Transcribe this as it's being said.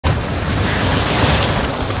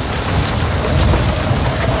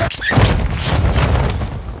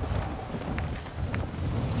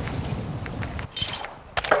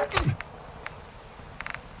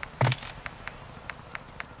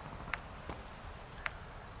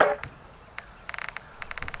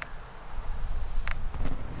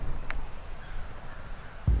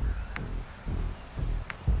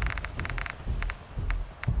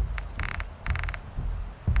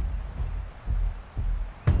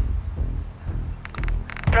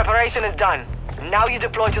Preparation is done. Now you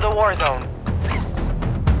deploy to the war zone.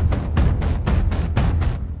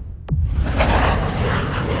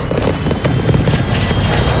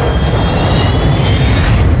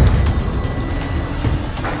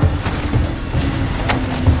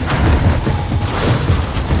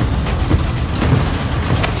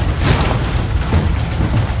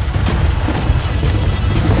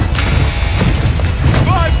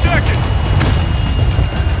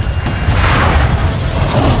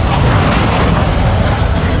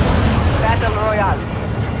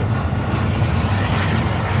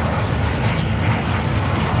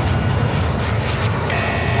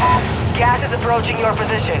 Gas is approaching your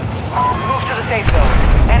position. Move to the safe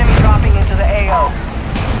zone. Enemy dropping into the AO.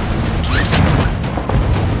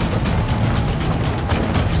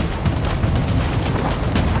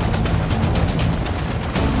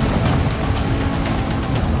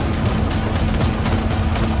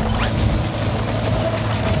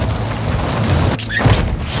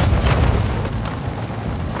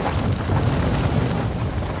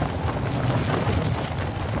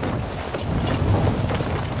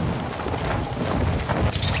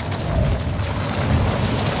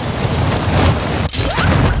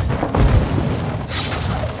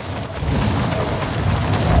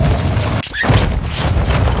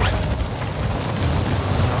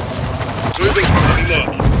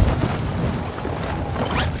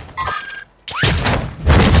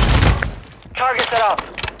 Target set up.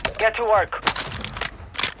 Get to work.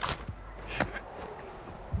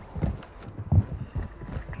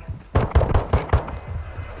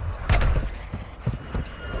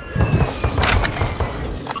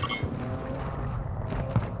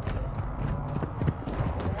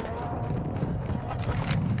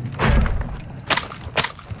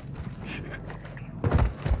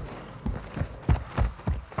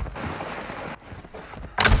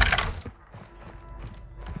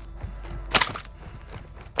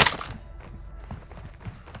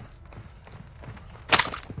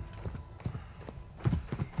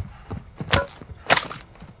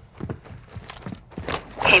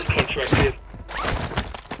 Uncontracted.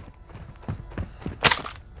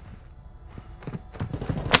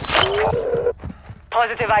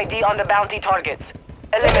 Positive ID on the bounty targets.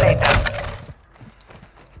 Eliminate them.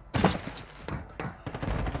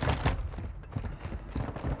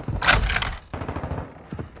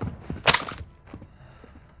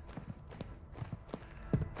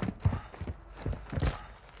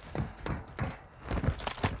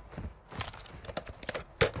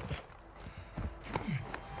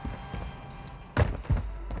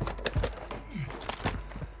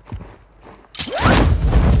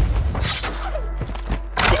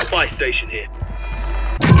 Buy station here.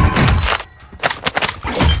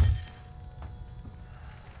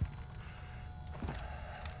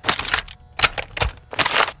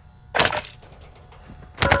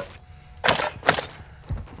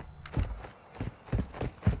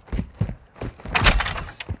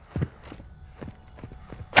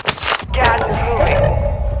 Gas is moving.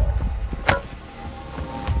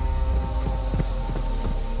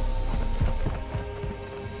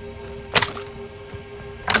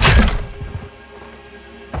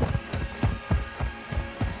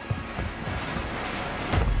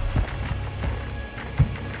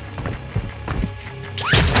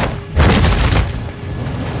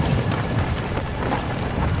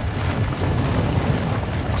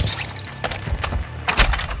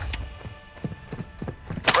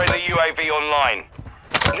 UAV online.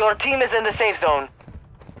 Your team is in the safe zone.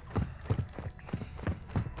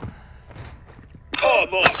 Oh,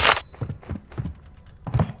 boy.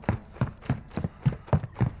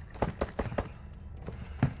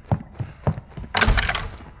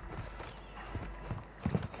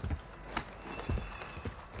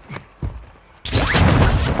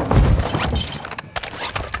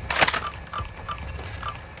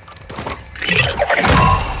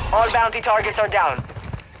 All bounty targets are down.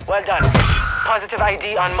 Well done. Positive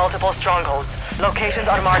ID on multiple strongholds. Locations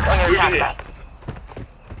are marked on your attack map.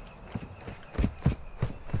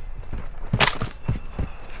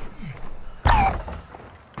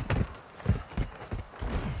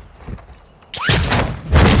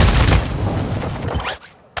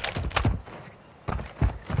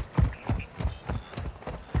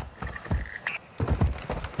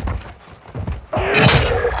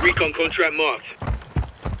 Recon contract marked.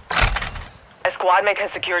 A squad mate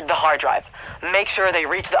has secured the hard drive. Make sure they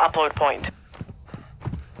reach the upload point.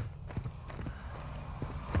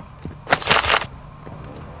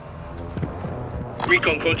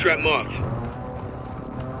 Recon contract marked.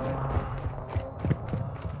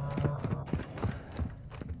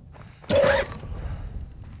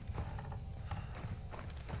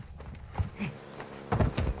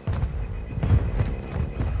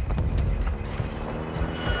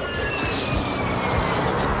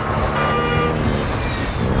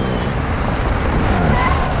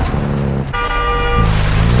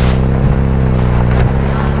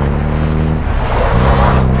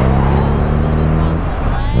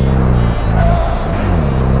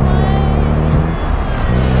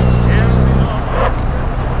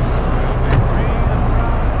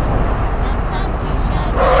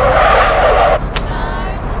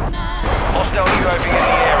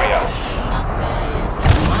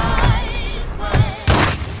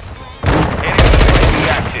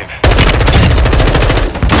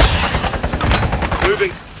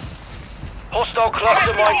 Hostile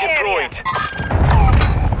cluster mine deployed.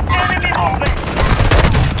 Enemy movement.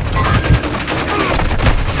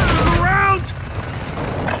 Around!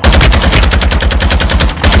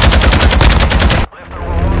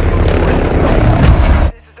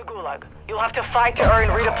 This is the Gulag. You'll have to fight to earn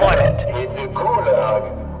redeployment. In the Gulag,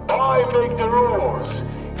 I make the rules.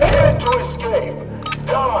 Here to escape.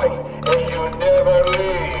 Die, and you never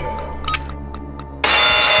leave.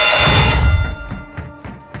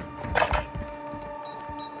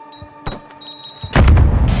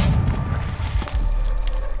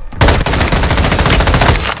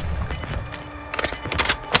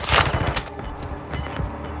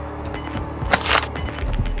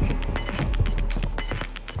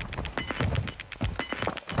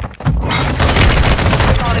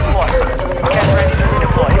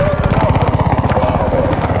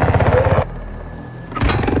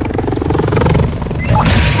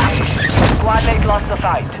 Lost the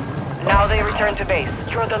fight. Now they return to base.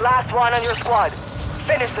 You're the last one on your squad.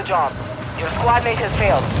 Finish the job. Your squad mate has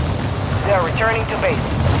failed. They are returning to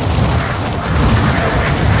base.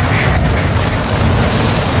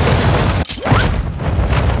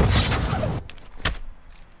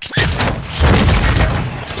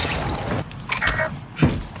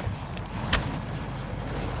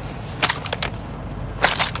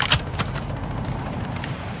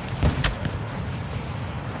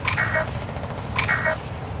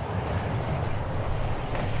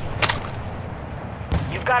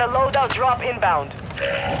 You've got a loadout drop inbound.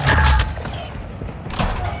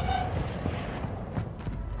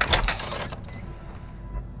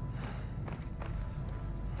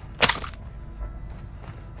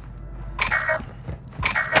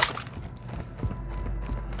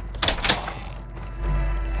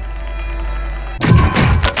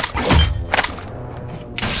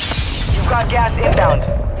 You've got gas inbound.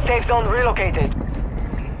 Safe zone relocated.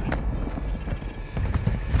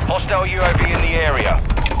 Hostile UAV in the area.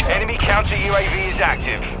 Enemy counter UAV is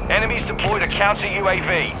active. Enemies deployed a counter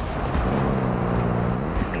UAV.